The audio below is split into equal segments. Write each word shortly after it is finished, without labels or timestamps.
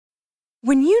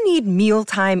When you need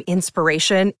mealtime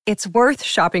inspiration, it's worth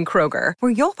shopping Kroger,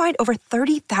 where you'll find over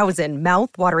 30,000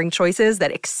 mouth-watering choices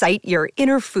that excite your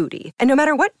inner foodie. And no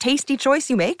matter what tasty choice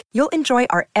you make, you'll enjoy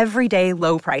our everyday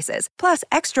low prices, plus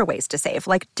extra ways to save,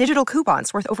 like digital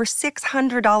coupons worth over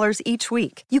 $600 each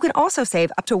week. You can also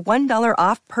save up to $1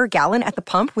 off per gallon at the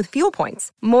pump with fuel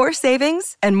points. More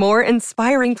savings and more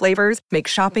inspiring flavors make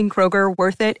shopping Kroger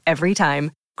worth it every time.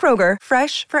 Kroger,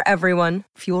 fresh for everyone.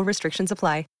 Fuel restrictions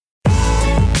apply.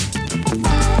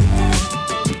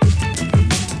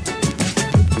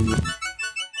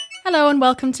 Hello and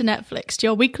welcome to Netflix,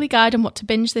 your weekly guide on what to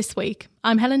binge this week.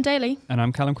 I'm Helen Daly. And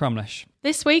I'm Callum Crumlish.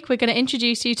 This week we're going to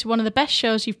introduce you to one of the best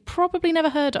shows you've probably never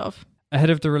heard of. Ahead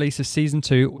of the release of Season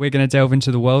 2, we're going to delve into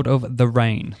the world of The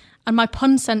Rain. And my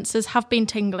pun sensors have been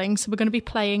tingling, so we're going to be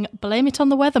playing Blame It on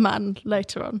the Weatherman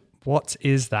later on. What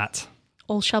is that?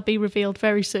 All shall be revealed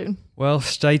very soon. Well,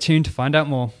 stay tuned to find out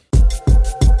more.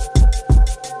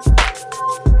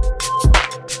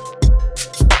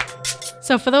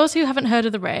 So for those who haven't heard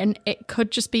of The Rain, it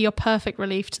could just be your perfect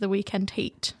relief to the weekend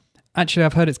heat. Actually,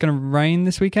 I've heard it's going to rain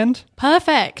this weekend.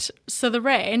 Perfect. So The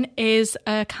Rain is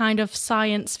a kind of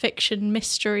science fiction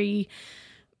mystery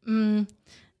end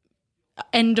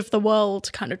of the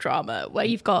world kind of drama where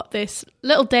you've got this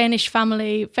little Danish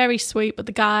family, very sweet, but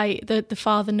the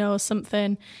father knows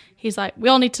something. He's like, we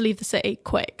all need to leave the city,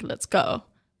 quick, let's go.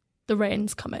 The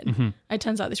rain's coming. Mm-hmm. It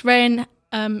turns out this rain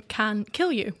can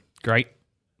kill you. Great.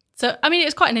 So, I mean,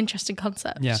 it's quite an interesting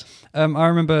concept. Yeah. I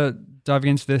remember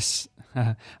diving into this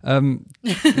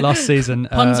last season.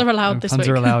 Puns are allowed this week. Puns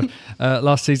are allowed.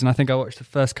 Last season, I think I watched the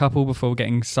first couple before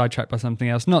getting sidetracked by something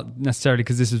else. Not necessarily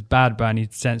because this was bad by any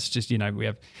sense, just, you know, we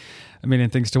have a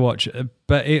million things to watch.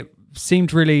 But it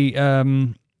seemed really,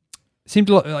 seemed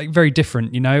a lot like very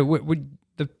different, you know.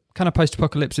 The kind of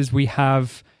post-apocalypses we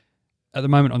have at the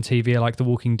moment on TV are like The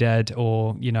Walking Dead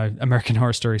or, you know, American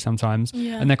Horror Story sometimes.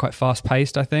 Yeah. And they're quite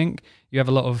fast-paced, I think. You have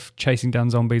a lot of chasing down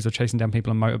zombies or chasing down people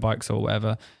on motorbikes or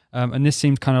whatever. And this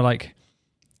seemed kind of like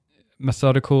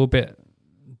methodical, bit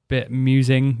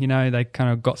musing, you know. They kind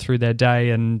of got through their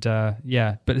day and, but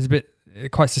it's a bit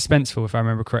quite suspenseful, if I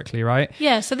remember correctly, right?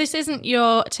 Yeah, so this isn't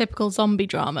your typical zombie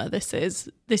drama. This is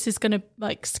going to,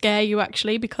 like, scare you,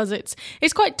 actually, because it's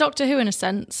quite Doctor Who in a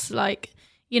sense, like...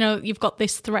 You know, you've got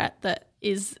this threat that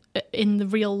is in the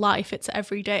real life. It's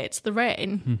every day. It's the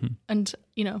rain. Mm-hmm. And,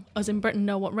 you know, us in Britain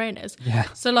know what rain is. Yeah.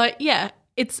 So, like, yeah,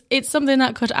 it's something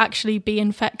that could actually be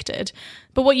infected.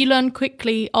 But what you learn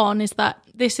quickly on is that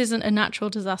this isn't a natural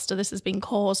disaster. This has been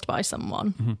caused by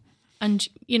someone. Mm-hmm. And,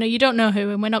 you know, you don't know who,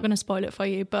 and we're not going to spoil it for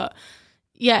you. But,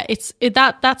 yeah,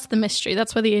 that's the mystery.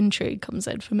 That's where the intrigue comes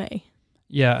in for me.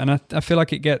 Yeah, and I feel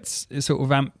like it sort of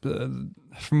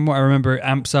from what I remember, it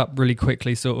amps up really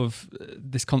quickly, sort of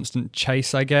this constant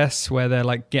chase, I guess, where they're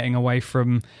like getting away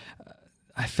from.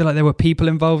 I feel like there were people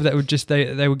involved that were just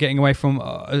they were getting away from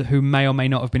who may or may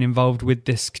not have been involved with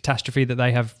this catastrophe that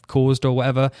they have caused or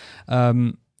whatever,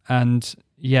 and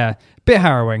yeah, bit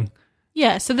harrowing.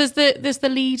 Yeah, so there's the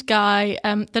lead guy,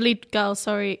 the lead girl,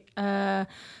 Simone.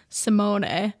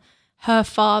 Her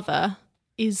father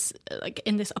is like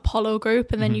in this Apollo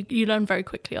group, and then you learn very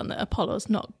quickly on that Apollo's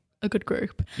not a good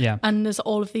group. Yeah. And there's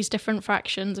all of these different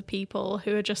fractions of people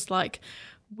who are just like,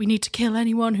 we need to kill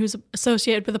anyone who's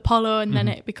associated with Apollo, and then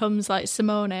it becomes like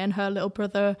Simone and her little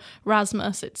brother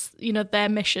Rasmus. It's, you know, their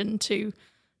mission to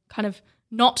kind of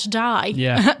not die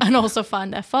and also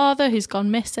find their father who's gone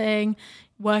missing,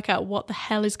 work out what the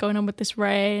hell is going on with this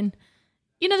rain.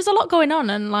 You know, there's a lot going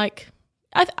on, and like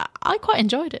I quite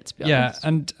enjoyed it, to be honest. Yeah,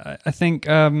 and I think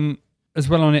as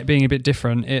well on it being a bit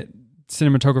different,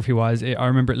 cinematography wise, I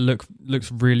remember it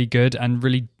looks really good and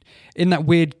really in that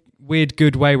weird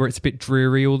good way where it's a bit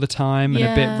dreary all the time and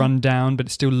a bit run down, but it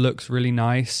still looks really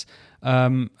nice.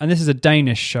 And this is a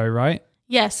Danish show, right?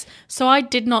 Yes. So I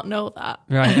did not know that.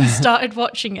 Right. I started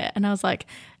watching it and I was like,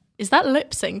 is that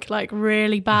lip sync like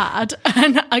really bad?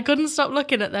 And I couldn't stop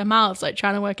looking at their mouths, like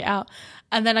trying to work it out.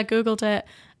 And then I Googled it.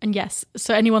 And yes,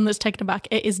 so anyone that's taken aback,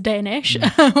 it is Danish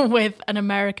with an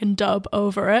American dub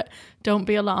over it. Don't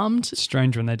be alarmed. It's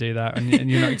strange when they do that and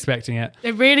you're not expecting it.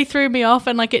 It really threw me off,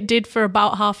 and like it did for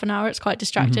about half an hour. It's quite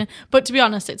distracting. But to be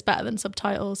honest, it's better than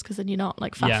subtitles because then you're not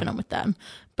like faffing on with them.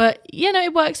 But, you know,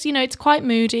 it works. You know, it's quite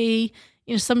moody.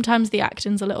 You know, sometimes the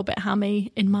acting's a little bit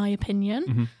hammy, in my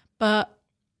opinion. But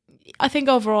I think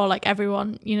overall, like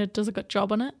everyone, you know, does a good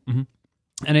job on it.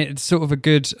 And it's sort of a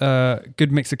good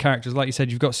mix of characters. Like you said,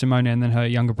 you've got Simone and then her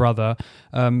younger brother,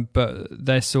 but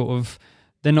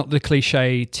they're not the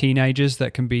cliche teenagers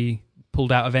that can be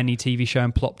pulled out of any TV show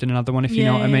and plopped in another one, if you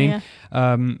know what I mean.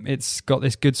 It's got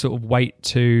this good sort of weight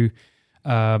to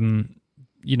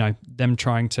them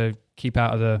trying to keep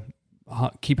out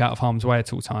of harm's way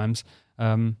at all times.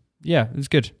 Yeah, it was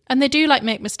good. And they do like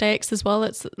make mistakes as well.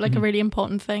 It's like a really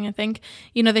important thing, I think.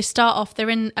 They start off, they're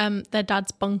in their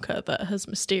dad's bunker that has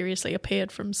mysteriously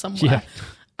appeared from somewhere.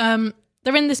 Yeah.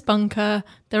 They're in this bunker,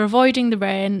 they're avoiding the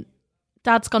rain,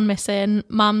 dad's gone missing,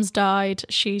 mum's died,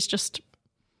 she's just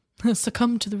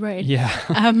succumbed to the rain. Yeah.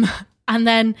 And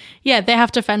then, they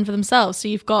have to fend for themselves. So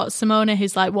you've got Simone,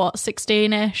 who's like,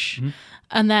 16-ish?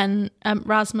 And then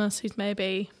Rasmus, who's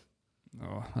maybe...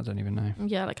 Oh, I don't even know.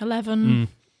 Yeah, like 11.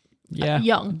 Yeah.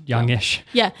 Youngish.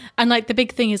 Yeah. And like the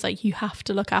big thing is like you have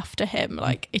to look after him.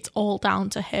 Like it's all down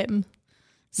to him.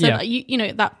 So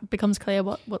that that becomes clear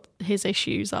what his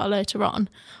issues are later on.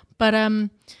 But I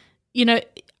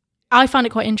find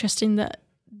it quite interesting that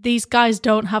these guys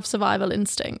don't have survival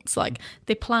instincts. Like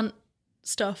they plant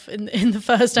stuff in the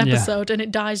first episode and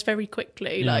it dies very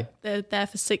quickly. Yeah. Like they're there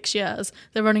for 6 years.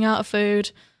 They're running out of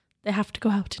food. They have to go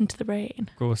out into the rain.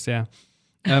 Of course, yeah.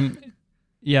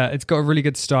 Yeah, it's got a really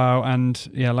good style, and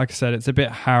like I said, it's a bit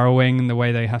harrowing the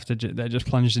way they're just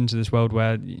plunged into this world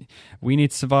where we need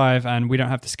to survive, and we don't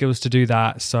have the skills to do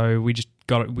that, so we just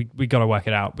got to work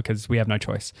it out because we have no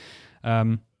choice.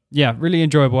 Really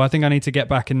enjoyable. I think I need to get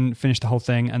back and finish the whole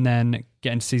thing, and then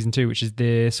get into season 2, which is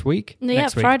this week.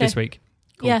 Next week, Friday. This week.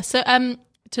 Cool. Yeah. So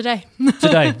today.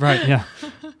 Today, right? Yeah.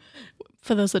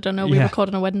 For those that don't know, we record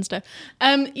on a Wednesday.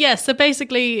 So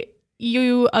basically,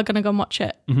 you are going to go and watch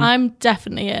it. Mm-hmm. I'm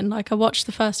definitely in. Like, I watched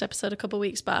the first episode a couple of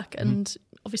weeks back, and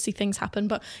obviously things happen.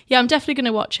 But I'm definitely going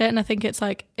to watch it, and I think it's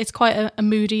quite a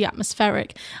moody,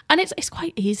 atmospheric, and it's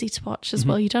quite easy to watch as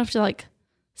well. You don't have to like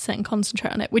sit and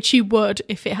concentrate on it, which you would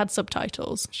if it had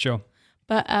subtitles. Sure.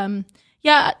 But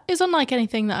it's unlike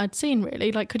anything that I'd seen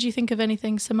really. Like, could you think of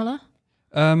anything similar?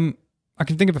 I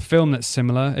can think of a film that's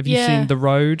similar. Have you seen The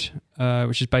Road,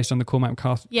 which is based on the Cormac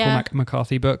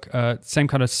McCarthy book? Same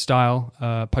kind of style,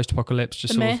 post-apocalypse.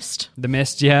 Just The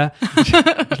Mist, yeah.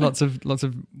 lots of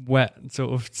wet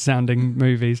sort of sounding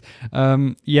movies.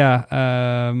 I'm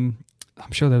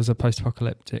sure there was a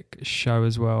post-apocalyptic show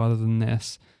as well, other than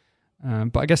this.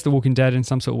 But I guess The Walking Dead in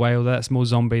some sort of way, although that's more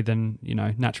zombie than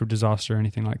natural disaster or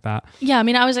anything like that. Yeah, I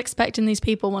mean, I was expecting these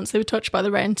people once they were touched by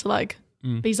the rain to like.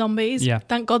 Be zombies. Yeah.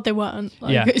 Thank God they weren't.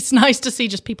 It's nice to see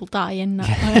just people dying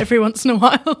every once in a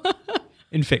while.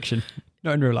 In fiction,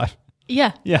 not in real life.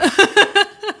 Yeah. Yeah.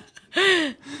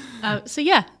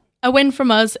 A win from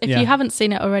us. If you haven't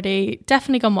seen it already,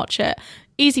 definitely go and watch it.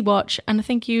 Easy watch, and I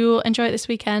think you'll enjoy it this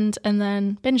weekend, and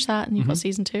then binge that, and you've got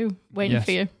season 2 waiting for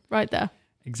you right there.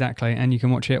 Exactly, and you can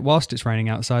watch it whilst it's raining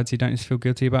outside, so you don't just feel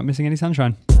guilty about missing any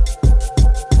sunshine.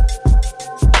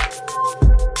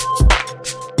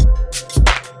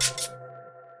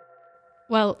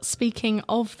 Well, speaking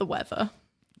of the weather,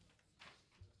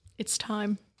 it's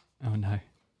time. Oh, no.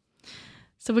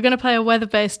 So we're going to play a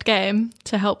weather-based game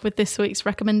to help with this week's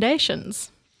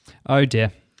recommendations. Oh,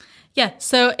 dear. Yeah,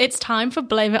 so it's time for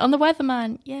Blame It on the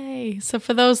Weatherman. Yay. So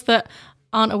for those that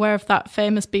aren't aware of that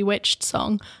famous Bewitched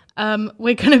song,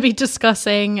 we're going to be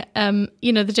discussing,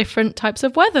 the different types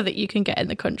of weather that you can get in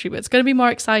the country. But it's going to be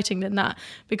more exciting than that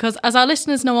because, as our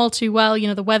listeners know all too well,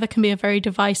 the weather can be a very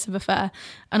divisive affair.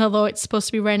 And although it's supposed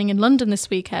to be raining in London this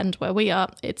weekend, where we are,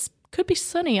 it could be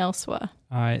sunny elsewhere.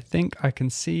 I think I can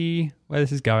see where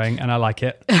this is going, and I like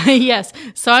it. Yes.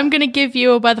 So I'm going to give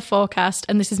you a weather forecast,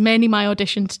 and this is mainly my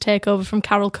audition to take over from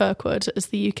Carol Kirkwood as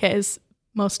the UK's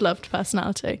most loved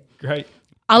personality. Great.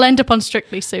 I'll end up on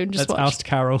Strictly soon. Just Let's watch. oust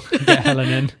Carol and get Helen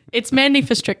in. It's mainly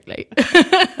for Strictly.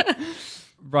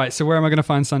 Right, so where am I going to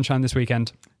find sunshine this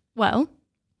weekend? Well,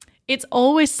 it's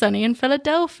always sunny in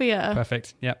Philadelphia.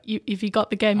 Perfect, yep. If you got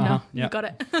the game now, yep. You got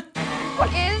it.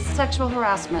 What is sexual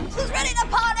harassment? Who's ready to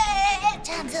party?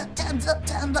 Time's up, time's up,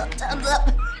 time's up, time's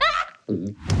up.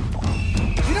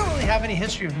 You don't really have any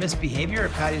history of misbehavior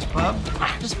at Patty's Pub?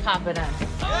 Just pop it in.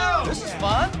 Oh, this is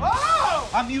fun. Oh!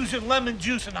 I'm using lemon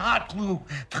juice and hot glue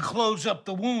to close up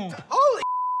the wound. Holy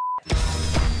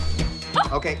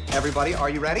Okay, everybody, are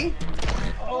you ready?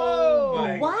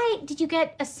 Oh! Why did you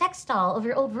get a sex doll of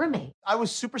your old roommate? I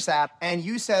was super sad, and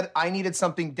you said I needed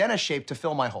something dentist-shaped to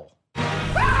fill my hole.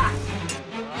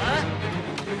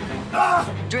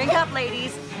 Drink up,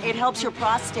 ladies. It helps your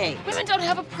prostate. Women don't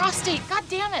have a prostate. God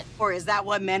damn it. Or is that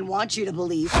what men want you to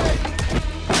believe?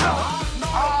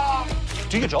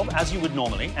 Do your job as you would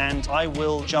normally, and I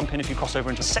will jump in if you cross over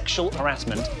into sexual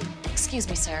harassment. Excuse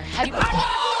me, sir. Have you...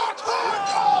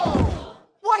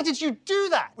 Why did you do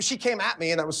that? Well, she came at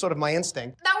me, and that was sort of my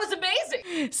instinct. That was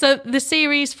amazing. So the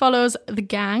series follows the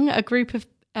gang, a group of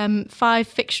 5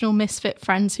 fictional misfit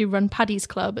friends who run Paddy's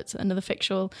Club. It's another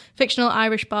fictional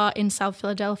Irish bar in South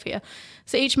Philadelphia.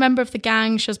 So each member of the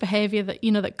gang shows behaviour that,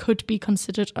 that could be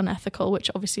considered unethical,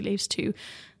 which obviously leads to,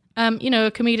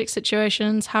 comedic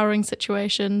situations, harrowing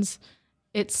situations.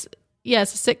 It's a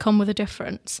sitcom with a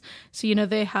difference. So,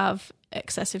 they have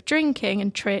excessive drinking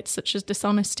and traits such as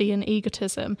dishonesty and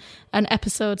egotism. And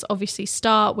episodes obviously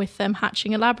start with them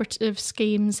hatching elaborative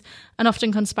schemes and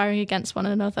often conspiring against one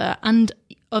another and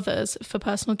others for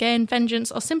personal gain, vengeance,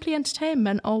 or simply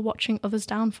entertainment, or watching others'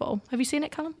 downfall. Have you seen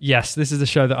it, Callum? Yes, this is a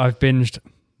show that I've binged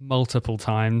multiple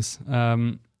times.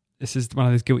 This is one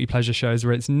of those guilty pleasure shows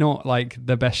where it's not like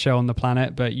the best show on the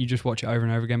planet, but you just watch it over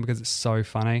and over again because it's so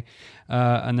funny.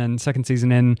 And then second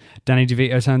season in, Danny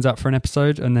DeVito turns up for an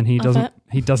episode, and then he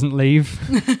doesn't leave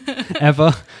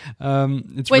ever. So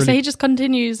he just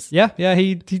continues? Yeah.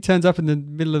 He turns up in the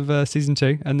middle of season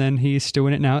 2, and then he's still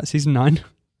in it now at season 9.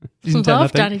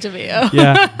 Love Danny DeVito.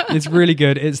 Yeah, it's really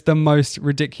good. It's the most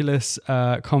ridiculous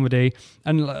comedy,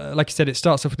 and like you said, it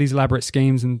starts off with these elaborate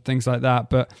schemes and things like that,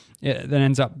 but it then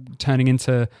ends up turning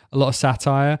into a lot of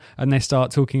satire, and they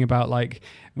start talking about like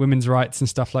women's rights and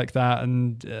stuff like that,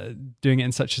 and doing it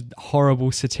in such a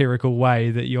horrible satirical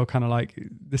way that you're kind of like,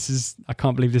 I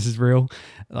can't believe this is real.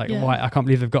 Why? I can't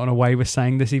believe they've gotten away with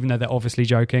saying this, even though they're obviously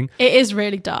joking. It is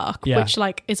really dark, which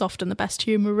is often the best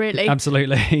humor, really.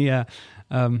 Absolutely, yeah.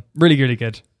 Really, really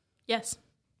good. Yes.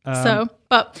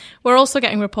 But we're also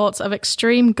getting reports of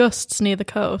extreme gusts near the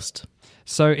coast.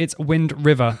 So it's Wind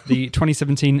River, the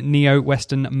 2017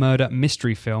 neo-Western murder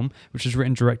mystery film, which was written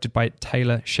and directed by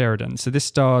Taylor Sheridan. So this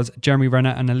stars Jeremy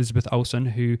Renner and Elizabeth Olsen,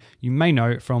 who you may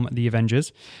know from The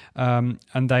Avengers. And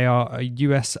they are a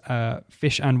US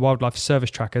Fish and Wildlife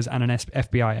Service trackers and an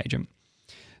FBI agent.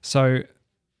 So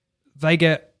they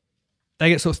get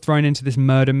sort of thrown into this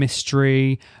murder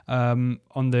mystery on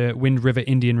the Wind River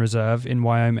Indian Reserve in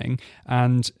Wyoming,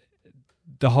 and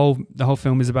the whole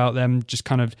film is about them just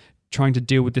kind of trying to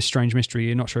deal with this strange mystery.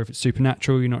 You're not sure if it's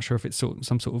supernatural, you're not sure if it's some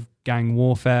sort of gang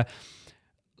warfare.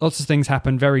 Lots of things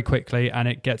happen very quickly, and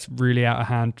it gets really out of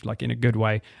hand, like in a good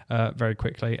way, very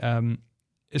quickly.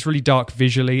 It's really dark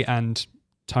visually and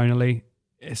tonally.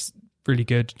 It's really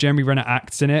good. Jeremy Renner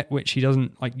acts in it, which he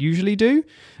doesn't usually do,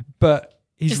 but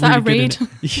he's Is really that a read?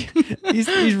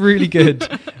 He's really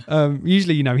good.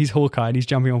 Usually, he's Hawkeye and he's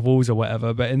jumping on walls or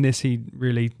whatever, but in this, he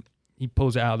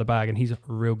pulls it out of the bag and he's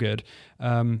real good.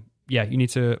 You need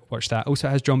to watch that. Also,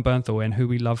 it has John Bernthal in, who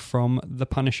we love from The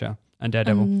Punisher and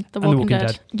Daredevil and The Walking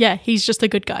Dead. Yeah, he's just a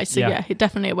good guy. So yeah,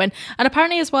 definitely a win. And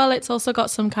apparently as well, it's also got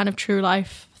some kind of true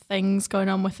life things going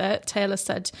on with it. Taylor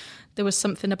said there was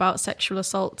something about sexual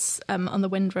assaults on the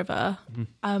Wind River,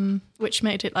 which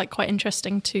made it quite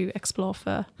interesting to explore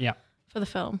for the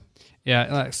film. Yeah,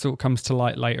 that sort of comes to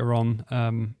light later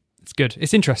on. It's good.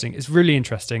 It's interesting. It's really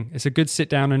interesting. It's a good sit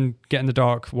down and get in the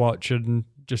dark, watch, and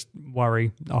just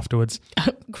worry afterwards.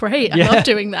 Great. I love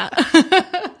doing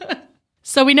that.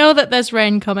 So we know that there's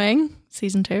rain coming,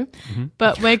 season 2,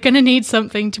 but we're going to need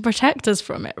something to protect us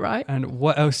from it, right? And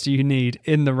what else do you need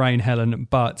in the rain, Helen,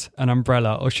 but an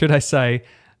umbrella? Or should I say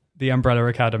the Umbrella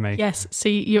Academy? Yes.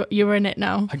 See, you're in it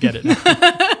now. I get it now.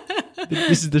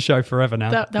 This is the show forever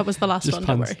now. That was the last Just one,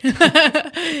 puns. don't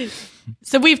worry.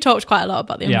 So we've talked quite a lot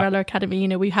about the Umbrella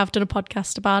Academy. We have done a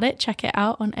podcast about it. Check it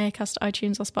out on Acast,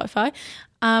 iTunes, or Spotify.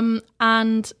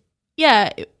 And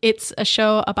it's a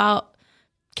show about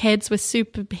kids with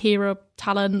superhero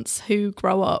talents who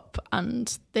grow up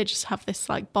and they just have this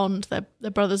bond.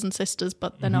 They're brothers and sisters,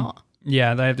 but they're not.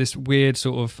 Yeah, they have this weird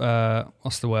sort of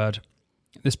what's the word?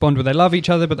 This bond where they love each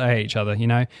other, but they hate each other.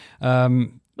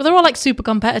 Well, they're all super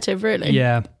competitive, really.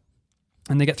 Yeah.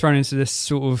 And they get thrown into this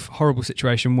sort of horrible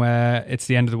situation where it's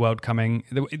the end of the world coming.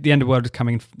 The end of the world is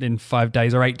coming in 5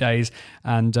 days or 8 days,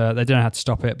 and they don't know how to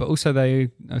stop it. But also they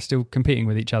are still competing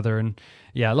with each other. And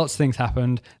lots of things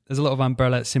happened. There's a lot of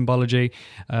umbrella symbology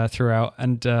throughout.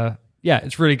 And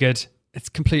it's really good. It's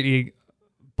completely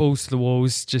balls to the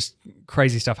walls. Just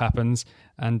crazy stuff happens.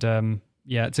 And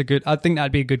it's a good. I think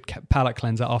that'd be a good palate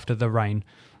cleanser after the rain.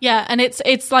 Yeah, and it's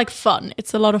fun.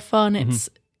 It's a lot of fun. It's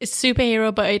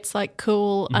superhero, but it's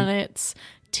cool, and it's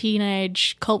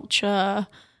teenage culture,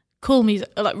 cool music,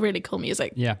 really cool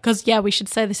music. Yeah, because we should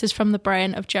say this is from the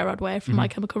brain of Gerard Way from My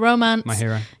Chemical Romance. My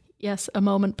hero. Yes, a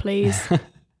moment, please.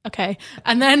 Okay,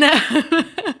 and then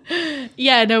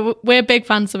Yeah, no, we're big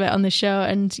fans of it on this show.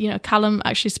 And, you know, Callum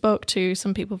actually spoke to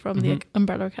some people from the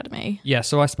Umbrella Academy. Yeah,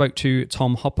 so I spoke to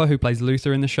Tom Hopper, who plays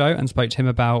Luther in the show, and spoke to him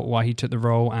about why he took the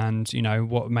role and, you know,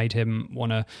 what made him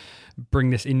want to bring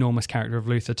this enormous character of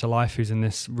Luther to life, who's in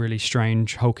this really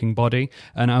strange, hulking body.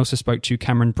 And I also spoke to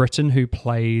Cameron Britton, who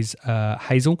plays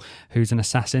Hazel, who's an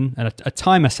assassin, a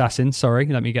time assassin, sorry,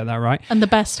 let me get that right. And the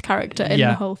best character in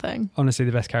the whole thing. Honestly,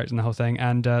 the best character in the whole thing.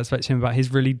 And spoke to him about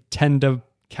his really tender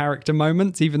character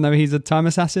moments, even though he's a time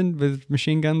assassin with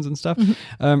machine guns and stuff.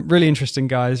 Really interesting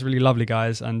guys, really lovely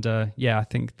guys. And I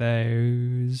think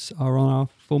those are on our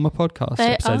former podcast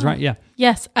episodes, right? Yeah.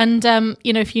 Yes. And,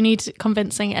 you know, if you need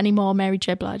convincing anymore, Mary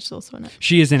J. Blige is also in it.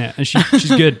 She is in it, and she's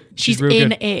good. She's real in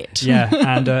good. it. Yeah.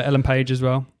 And Ellen Page as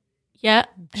well. Yeah.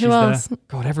 She's Who else? there.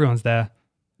 God, everyone's there.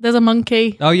 There's a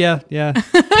monkey. Oh, yeah.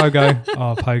 Pogo.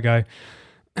 Oh, Pogo.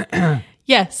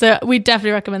 Yeah, so we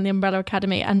definitely recommend the Umbrella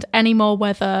Academy, and any more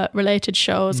weather-related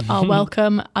shows are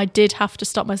welcome. I did have to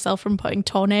stop myself from putting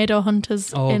Tornado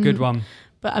Hunters in. Oh, good one.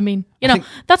 But I mean,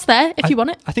 that's there if you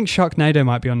want it. I think Sharknado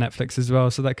might be on Netflix as well,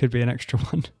 so that could be an extra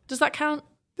one. Does that count?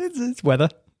 It's weather.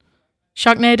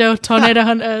 Sharknado, Tornado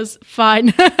Hunters,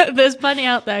 fine. There's plenty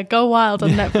out there. Go wild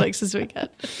on Netflix this weekend.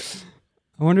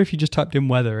 I wonder if you just typed in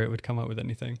weather, it would come up with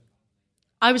anything.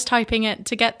 I was typing it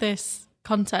to get this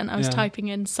content. I was typing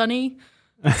in sunny,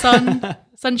 sun,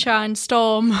 sunshine,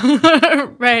 storm,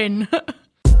 rain.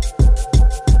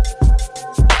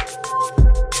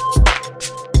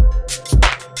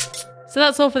 So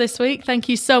that's all for this week. Thank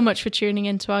you so much for tuning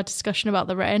in to our discussion about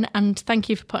the rain, and thank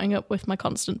you for putting up with my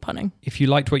constant punning. If you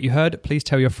liked what you heard, please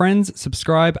tell your friends,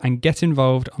 subscribe, and get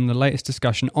involved on the latest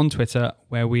discussion on Twitter,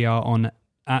 where we are on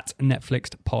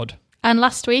 @NetflixedPod. And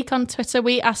last week on Twitter,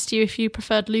 we asked you if you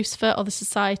preferred Lucifer or The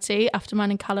Society after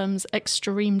mine and Callum's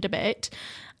extreme debate.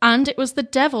 And it was the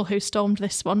devil who stormed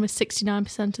this one with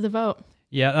 69% of the vote.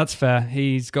 Yeah, that's fair.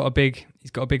 He's got a big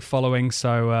following,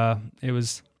 so it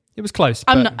was close.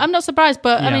 I'm not surprised,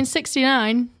 but I mean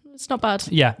 69, it's not bad.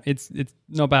 Yeah, it's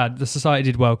not bad. The Society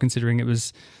did well considering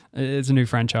it's a new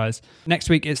franchise. Next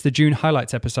week, it's the June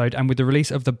highlights episode, and with the release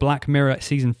of the Black Mirror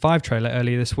Season 5 trailer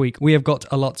earlier this week, we have got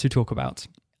a lot to talk about.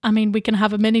 I mean, we can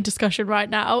have a mini discussion right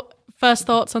now. First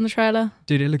thoughts on the trailer?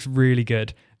 Dude, it looks really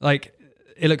good. Like,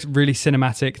 it looks really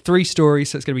cinematic. 3 stories,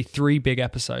 so it's going to be 3 big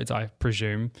episodes, I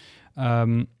presume.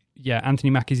 Anthony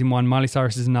Mackie's in one, Miley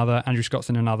Cyrus is another, Andrew Scott's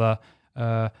in another.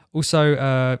 Also,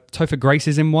 Topher Grace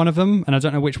is in one of them, and I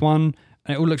don't know which one.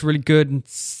 And it all looks really good. And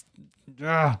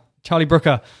Charlie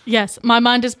Brooker. Yes, my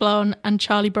mind is blown. And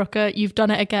Charlie Brooker, you've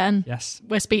done it again. Yes.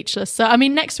 We're speechless. So, I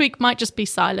mean, next week might just be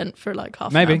silent for like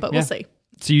half an hour, but we'll see.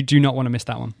 So you do not want to miss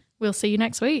that one. We'll see you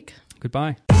next week.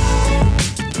 Goodbye.